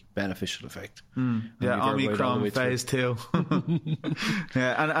equally beneficial effect. Yeah, Omicron phase 2.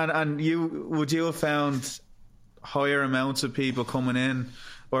 Yeah, and would you have found higher amounts of people coming in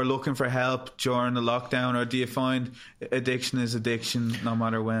or looking for help during the lockdown, or do you find addiction is addiction no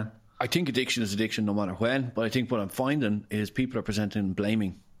matter when? I think addiction is addiction no matter when, but I think what I'm finding is people are presenting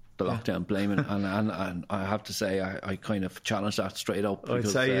blaming the lockdown, blaming, and I have to say I kind of challenge that straight up. I'd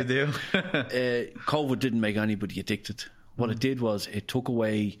say you do. COVID didn't make anybody addicted. What it did was it took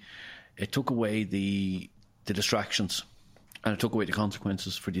away the distractions, and it took away the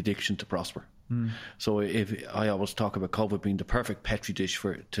consequences for the addiction to prosper. So if I always talk about COVID being the perfect petri dish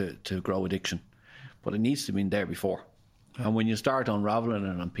to grow addiction, but it needs to have been there before. Yeah. And when you start unraveling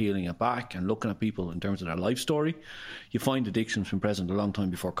it and peeling it back and looking at people in terms of their life story, you find addiction's been present a long time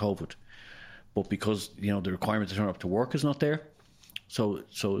before COVID. But because, you know, the requirement to turn up to work is not there, so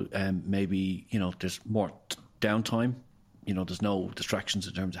maybe, you know, there's more downtime. You know, there's no distractions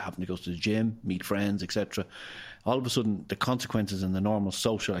in terms of having to go to the gym, meet friends, etc. All of a sudden, the consequences and the normal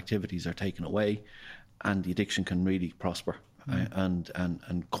social activities are taken away, and the addiction can really prosper and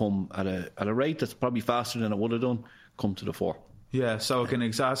come at a rate that's probably faster than it would have done. Come to the fore. Yeah, so it can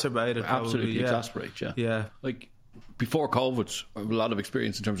exacerbate it. Absolutely, exacerbate. Yeah. Like before COVID, I have a lot of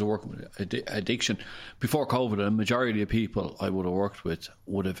experience in terms of working with addiction. Before COVID, a majority of people I would have worked with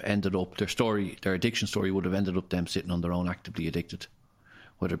would have ended up, their addiction story would have ended up them sitting on their own actively addicted,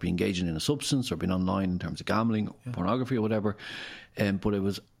 whether it be engaging in a substance or being online in terms of gambling, pornography or whatever. But it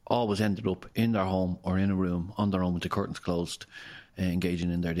was always ended up in their home or in a room on their own with the curtains closed,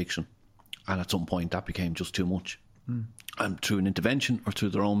 engaging in their addiction. And at some point that became just too much. And through an intervention or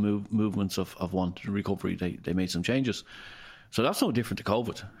through their own movements of wanting recovery, they made some changes. So that's no different to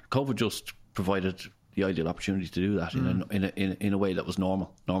COVID. COVID just provided the ideal opportunity to do that in a way that was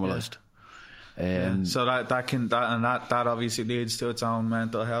normalised. So that obviously leads to its own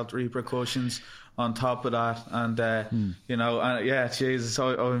mental health repercussions on top of that, and you know, Jesus,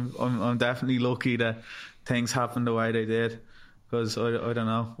 I'm definitely lucky that things happened the way they did, because I don't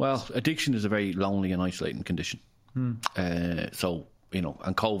know. Well, addiction is a very lonely and isolating condition. So, you know,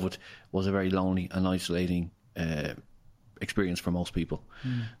 and COVID was a very lonely and isolating experience for most people.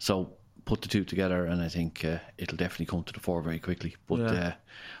 So put the two together, and I think it'll definitely come to the fore very quickly. But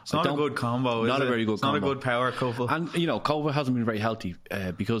it's not a good combo. Not a very good combo. Not a good power couple. And you know, COVID hasn't been very healthy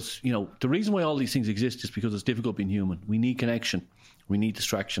because, you know, the reason why all these things exist is because it's difficult being human. We need connection. We need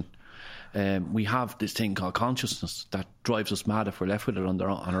distraction. We have this thing called consciousness that drives us mad if we're left with it on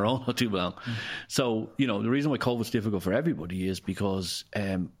our own not too long. So, you know, the reason why COVID's difficult for everybody is because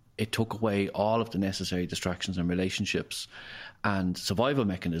it took away all of the necessary distractions and relationships and survival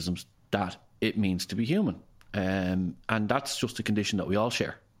mechanisms that it means to be human. And that's just a condition that we all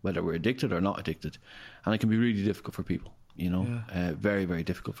share, whether we're addicted or not addicted. And it can be really difficult for people. You know, very, very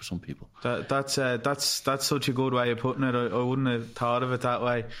difficult for some people. That's such a good way of putting it. I wouldn't have thought of it that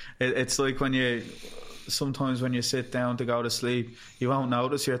way. It's like sometimes when you sit down to go to sleep, you won't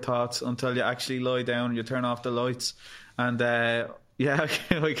notice your thoughts until you actually lie down and you turn off the lights. And I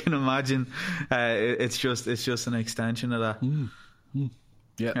can imagine it's just an extension of that.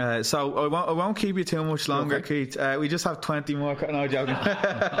 Yeah. So I won't keep you too much longer, okay. Keith. We just have 20 more. No, joking.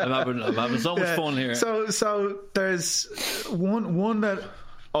 I'm having so much fun here. So there's one that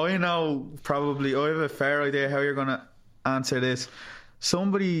I know probably. I have a fair idea how you're going to answer this.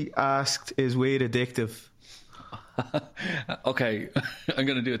 Somebody asked, "Is weed addictive?" Okay, I'm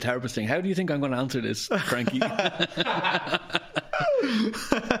going to do a therapist thing. How do you think I'm going to answer this, Frankie?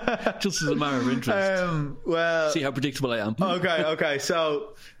 Just as a matter of interest. Well, see how predictable I am. Okay.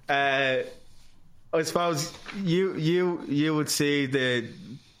 So, I suppose you would see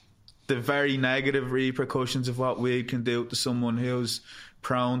the very negative repercussions of what weed can do to someone who's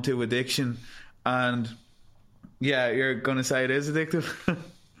prone to addiction. And yeah, you're going to say it is addictive?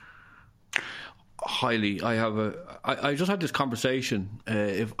 Highly. I just had this conversation.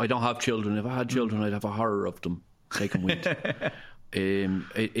 If I don't have children, if I had children, I'd have a horror of them taking weed.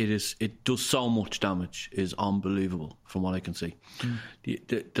 It does so much damage. Is unbelievable from what I can see.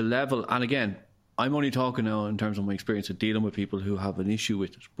 The level, and again, I'm only talking now in terms of my experience of dealing with people who have an issue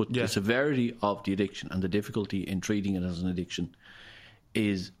with it, but the severity of the addiction and the difficulty in treating it as an addiction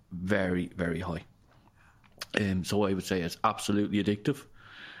is very, very high. So I would say it's absolutely addictive,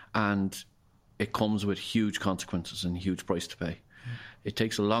 and it comes with huge consequences and huge price to pay. It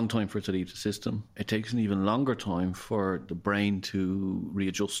takes a long time for it to leave the system. It takes an even longer time for the brain to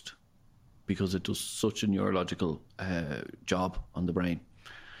readjust, because it does such a neurological job on the brain.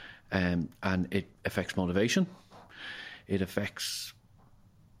 And it affects motivation. It affects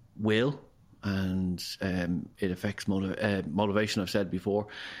will, and it affects motivation, I've said before.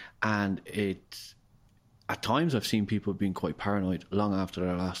 And at times I've seen people being quite paranoid long after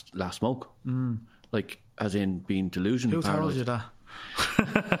their last smoke. Like, as in being delusionally paranoid. Who told you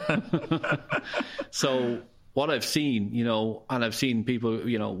that? So what I've seen, and I've seen people,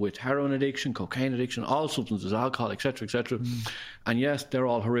 with heroin addiction, cocaine addiction, all substances, alcohol, etc., etc. And yes, they're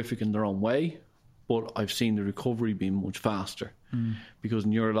all horrific in their own way, but I've seen the recovery being much faster, because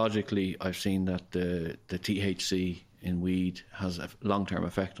neurologically I've seen that the THC in weed has a long-term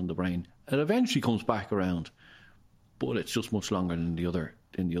effect on the brain. It eventually comes back around, but it's just much longer than the other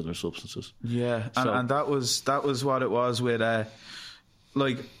substances. Yeah, and that was what it was with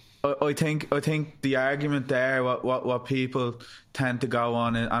I think the argument there, what people tend to go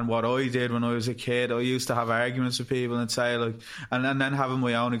on, and what I did when I was a kid, I used to have arguments with people and say, and then having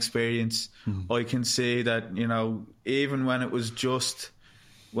my own experience, I can see that, even when I was just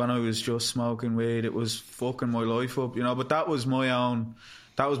smoking weed, it was fucking my life up, but that was my own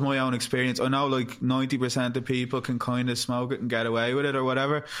experience. I know 90% of people can kind of smoke it and get away with it or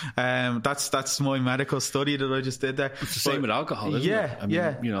whatever. That's my medical study that I just did there. It's the same with alcohol, isn't it?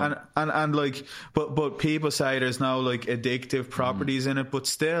 And but people say there's no addictive properties in it, but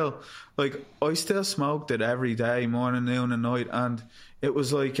still, I still smoked it every day, morning, noon and night, and it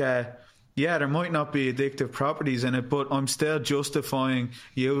was there might not be addictive properties in it, but I'm still justifying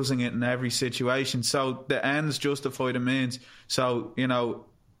using it in every situation. So the ends justify the means. So,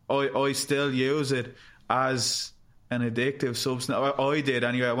 I still use it as an addictive substance. I did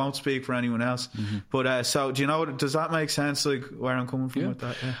anyway. I won't speak for anyone else. But so, do you know, does that make sense, where I'm coming from with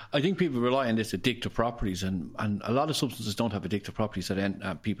that? Yeah. I think people rely on this addictive properties, and a lot of substances don't have addictive properties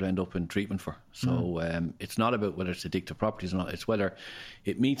that people end up in treatment for. So it's not about whether it's addictive properties or not. It's whether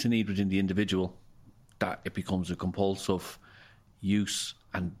it meets a need within the individual, that it becomes a compulsive use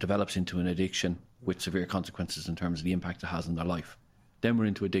and develops into an addiction with severe consequences in terms of the impact it has on their life. Then we're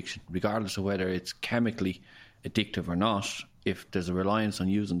into addiction, regardless of whether it's chemically addictive or not. If there's a reliance on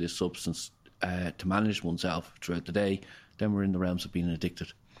using this substance to manage oneself throughout the day, then we're in the realms of being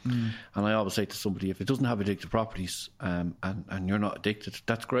addicted. And I always say to somebody, if it doesn't have addictive properties and you're not addicted,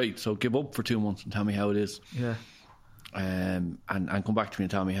 that's great. So give up for 2 months and tell me how it is. Yeah. And come back to me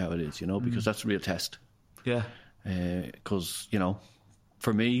and tell me how it is, because that's a real test. Yeah. Because,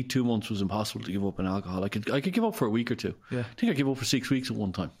 for me, 2 months was impossible to give up on alcohol. I could give up for a week or two. Yeah. I think I gave up for 6 weeks at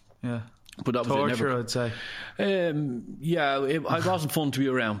one time. Yeah. But that was torture, I'd say. It wasn't fun to be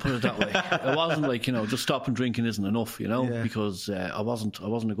around, put it that way. It wasn't just stopping drinking isn't enough, because I wasn't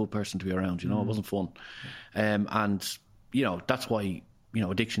a good person to be around, it wasn't fun. And that's why,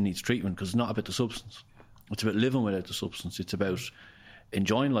 addiction needs treatment, because it's not about the substance. It's about living without the substance. It's about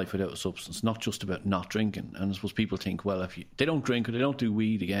enjoying life without a substance, not just about not drinking. And I suppose people think, well, if they don't drink or they don't do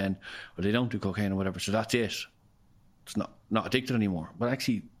weed again or they don't do cocaine or whatever, so that's it. It's not addicted anymore. But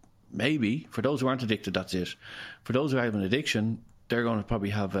actually, maybe for those who aren't addicted, that's it. For those who have an addiction, they're going to probably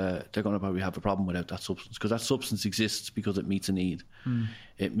have a problem without that substance, because that substance exists because it meets a need.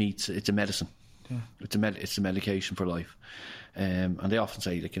 It's a medicine. Yeah. It's a medication for life. And they often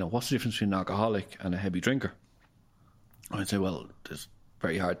say, what's the difference between an alcoholic and a heavy drinker? I'd say, well, it's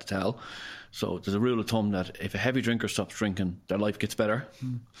very hard to tell. So there's a rule of thumb that if a heavy drinker stops drinking, their life gets better.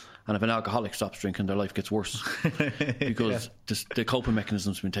 And if an alcoholic stops drinking, their life gets worse. Because the coping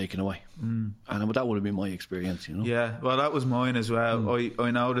mechanism's been taken away. And that would have been my experience, Yeah, well, that was mine as well.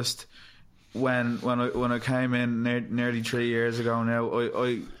 I noticed when I came in nearly 3 years ago now,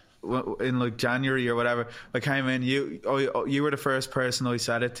 I in January or whatever, I came in, you were the first person I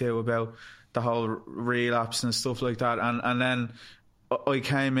said it to about the whole relapse and stuff like that, and then I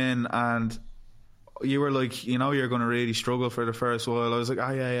came in and you were like, you know, you're going to really struggle for the first while. I was like,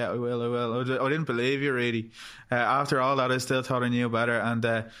 oh yeah, I will. I didn't believe you really. After all that, I still thought I knew better.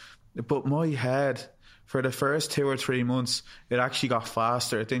 And but my head, for the first 2 or 3 months, it actually got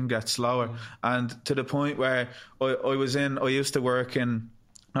faster. It didn't get slower. And to the point where I used to work on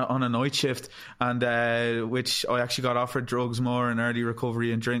a night shift, and which I actually got offered drugs more in early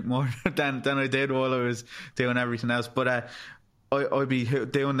recovery and drink more than I did while I was doing everything else. But I'd be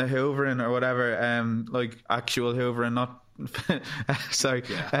doing the hoovering or whatever, like actual hoovering, not sorry.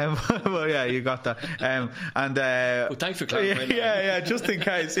 Yeah. Well, yeah, you got that. Well, thanks for clarifying. Yeah, just in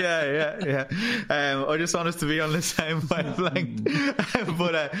case. Yeah. I just want us to be on the same wavelength.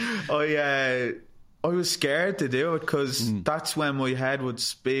 But I was scared to do it because that's when my head would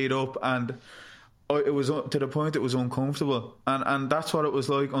speed up, and it was to the point it was uncomfortable, and that's what it was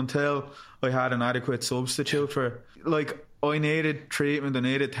like until I had an adequate substitute for it. Like, I needed treatment, I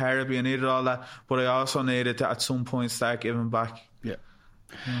needed therapy, I needed all that, but I also needed to at some point start giving back. Yeah.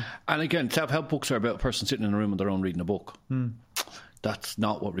 And again, self-help books are about a person sitting in a room on their own reading a book. That's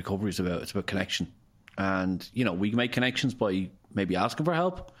not what recovery is about. It's about connection. And, you know, we make connections by maybe asking for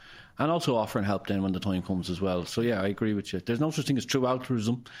help and also offering help then when the time comes as well. So yeah, I agree with you. There's no such thing as true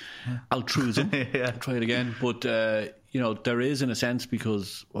altruism. Yeah. Try it again. But you know, there is in a sense,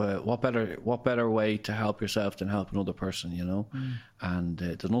 because what better way to help yourself than help another person, you know? And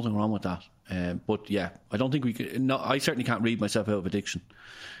there's nothing wrong with that. But yeah, I don't think we could. No, I certainly can't read myself out of addiction.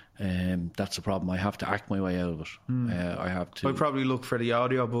 That's the problem. I have to act my way out of it. I have to. I'd probably look for the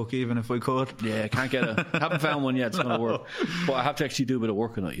audio book even if we could. Yeah, I can't get haven't found one yet. It's going to work, but I have to actually do a bit of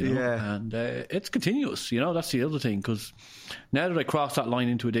work on it, you know. Yeah. And it's continuous, you know. That's the other thing, because now that I cross that line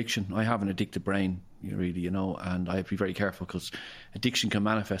into addiction, I have an addicted brain, really, you know, and I have to be very careful because addiction can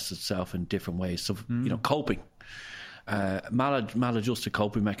manifest itself in different ways. So you know, coping. Maladjusted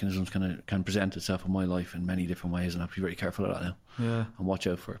coping mechanisms can present itself in my life in many different ways, and I have to be very careful of that now. Yeah. And watch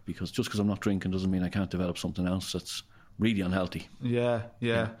out for it, because just because I'm not drinking doesn't mean I can't develop something else that's really unhealthy. Yeah.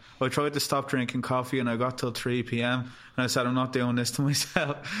 I tried to stop drinking coffee and I got till 3 p.m. and I said, I'm not doing this to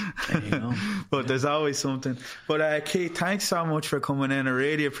myself. There you go. But there's always something. But Keith, thanks so much for coming in. I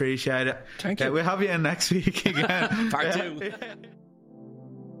really appreciate it. Thank you. We'll have you in next week again. Part 2.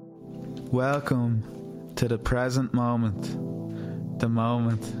 Welcome to the present moment. The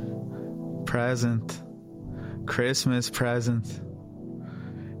moment. Present. Christmas present.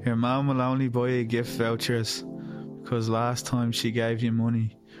 Your mum will only buy you gift vouchers because last time she gave you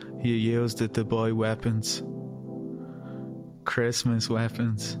money, you used it to buy weapons. Christmas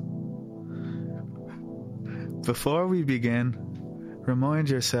weapons. Before we begin, remind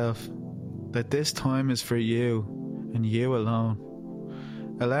yourself that this time is for you and you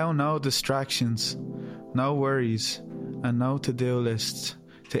alone. Allow no distractions, no worries, and no to-do lists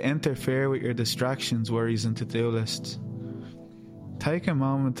to interfere with your distractions, worries, and to-do lists. Take a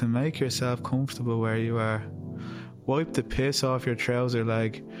moment to make yourself comfortable where you are. Wipe the piss off your trouser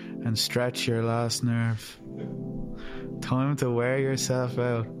leg and stretch your last nerve. Time to wear yourself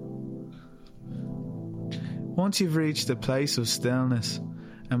out. Once you've reached a place of stillness,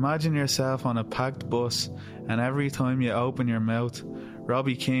 imagine yourself on a packed bus, and every time you open your mouth,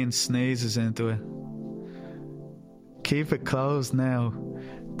 Robbie Keane sneezes into it. Keep it closed now.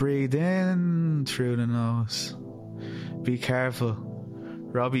 Breathe in through the nose. Be careful.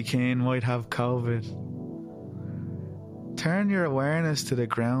 Robbie Keane might have COVID. Turn your awareness to the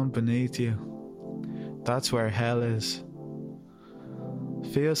ground beneath you. That's where hell is.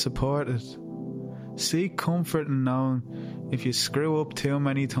 Feel supported. Seek comfort in knowing if you screw up too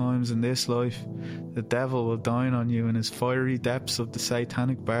many times in this life, the devil will dine on you in his fiery depths of the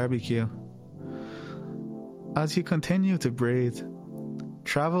satanic barbecue. As you continue to breathe,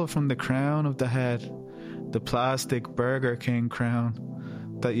 travel from the crown of the head, the plastic Burger King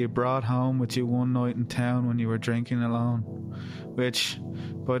crown that you brought home with you one night in town when you were drinking alone, which,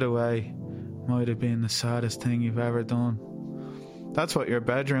 by the way, might have been the saddest thing you've ever done. That's what your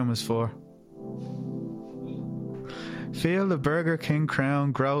bedroom is for. Feel the Burger King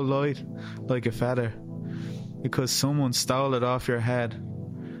crown grow light like a feather because someone stole it off your head.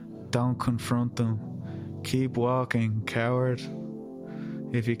 Don't confront them. Keep walking, coward.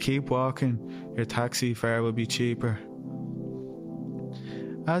 If you keep walking, your taxi fare will be cheaper.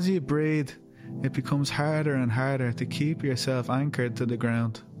 As you breathe, it becomes harder and harder to keep yourself anchored to the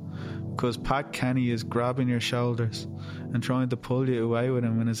ground because Pat Kenny is grabbing your shoulders and trying to pull you away with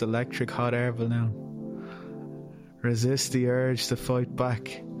him in his electric hot air balloon. Resist the urge to fight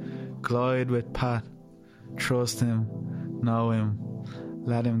back. Glide with Pat. Trust him. Know him.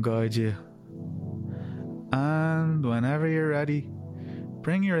 Let him guide you. And whenever you're ready,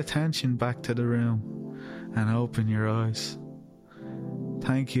 bring your attention back to the room. and open your eyes.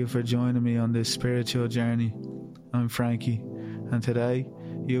 Thank you for joining me on this spiritual journey. I'm Frankie, and today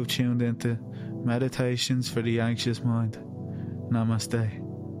you've tuned into Meditations for the Anxious Mind. Namaste.